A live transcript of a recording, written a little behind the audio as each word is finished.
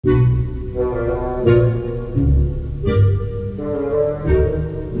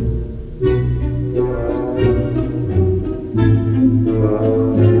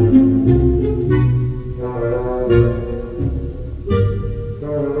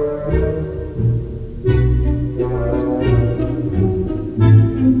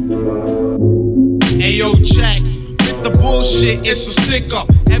stick up.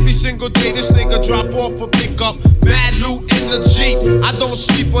 Every single day this nigga drop off a pickup. Bad loot in the Jeep. I don't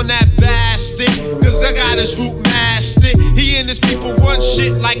sleep on that bastard, cause I got his root mastered. He and his people run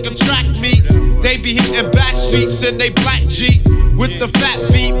shit like a track meet. They be hitting back streets in they black Jeep with the fat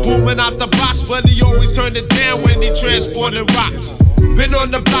beat booming out the box, but he always turned it down when he transported rocks. Been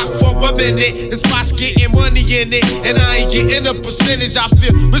on the block for a minute, and spots getting money in it, and I ain't getting a percentage. I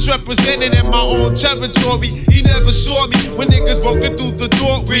feel misrepresented in my own territory. He never saw me when niggas broken through the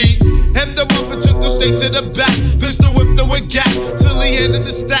door. We hemmed him up and took him straight to the back. Pistol whipped him with gas till he handed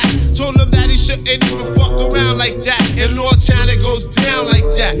the stack. Told him that he shouldn't even fuck around like that. In Lord Town it goes down like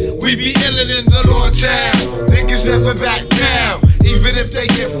that. We be illin' in the Lord Town. Niggas never back down. Even if they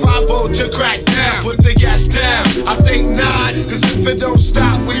get 5-0 to crack down, put the gas down. I think not, cause if it don't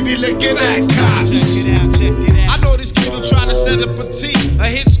stop, we be licking at cops. Check it out, check it out. I know this kid will try to set up a team, a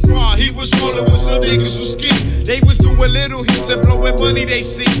hit squad. He was rolling with some niggas who ski. They was doing little hits and blowing money they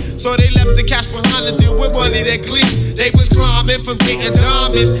see. So they left the cash behind to deal with money that gleams. They was climbing from getting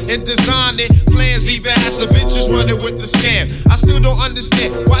diamonds and designing plans. Even had some bitches running with the scam. I still don't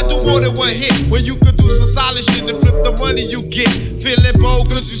understand why do more than one hit when you could do some solid shit and flip the money you get. Feeling bold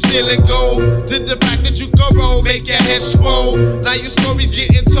cause you stealing gold. Did the fact that you go roll make your head swole. Now your story's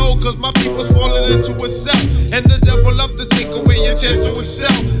getting told cause my people's falling into itself. And the devil love to take away your chance to excel.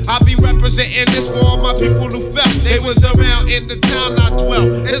 I be representing this for all my people who felt. They was around in the town I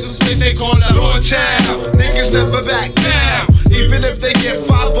dwell. It's a space they call the Lord Town. Niggas never back down. Even if they get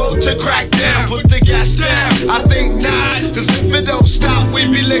 5-0 to crack down, put the gas down. I think not, cause if it don't stop, we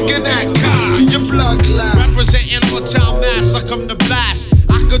be licking at cops. Your blood clot. Representing Lord Town Mass, I come to blast.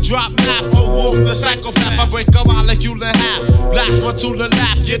 I could drop math or walk the psychopath. I break a molecule in half. Blast my tool and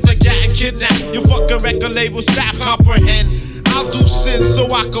laugh. Get the gat and kidnap. You fucking record label staff comprehend. I'll do sin so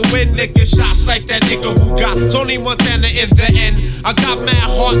I can win, nigga. Shots like that nigga who got Tony Montana in the end. I got mad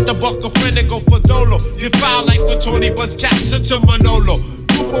heart to buck a friend and go for Dolo. You foul like with Tony Buzz Cats to Manolo.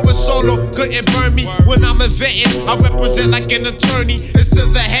 Grupo and Solo couldn't burn me when I'm inventing. I represent like an attorney. It's to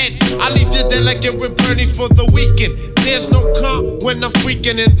the head. I leave you there like it with Bernie for the weekend. There's no comp when I'm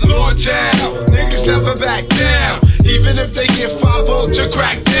freaking in the Lord Town. Niggas never back down. Even if they get 5-0 to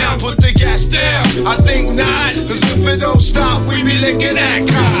crack down, put the gas down. I think not, cause if it don't stop, we be licking at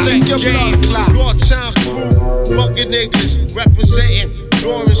cops. Take your blood clot. Lord Town crew, fucking niggas representing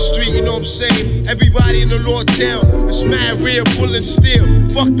Lawrence Street, you know what I'm saying? Everybody in the Lord Town, it's mad real, pulling steel.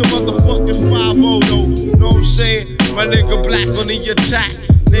 Fuck the motherfucking 5-0 though, you know what I'm saying? My nigga Black on the attack,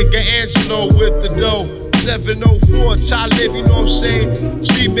 nigga Angelo with the dough. 704, Talib, you know what I'm saying?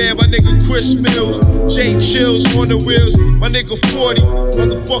 G-Man, my nigga Chris Mills, J Chills on the wheels, my nigga 40,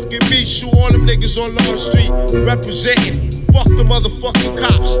 motherfucking me, shoot all them niggas on Long Street, representing. Fuck the motherfucking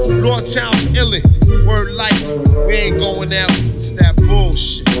cops, Lord Town's illin', word life, we ain't going out, it's that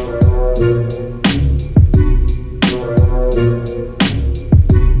bullshit.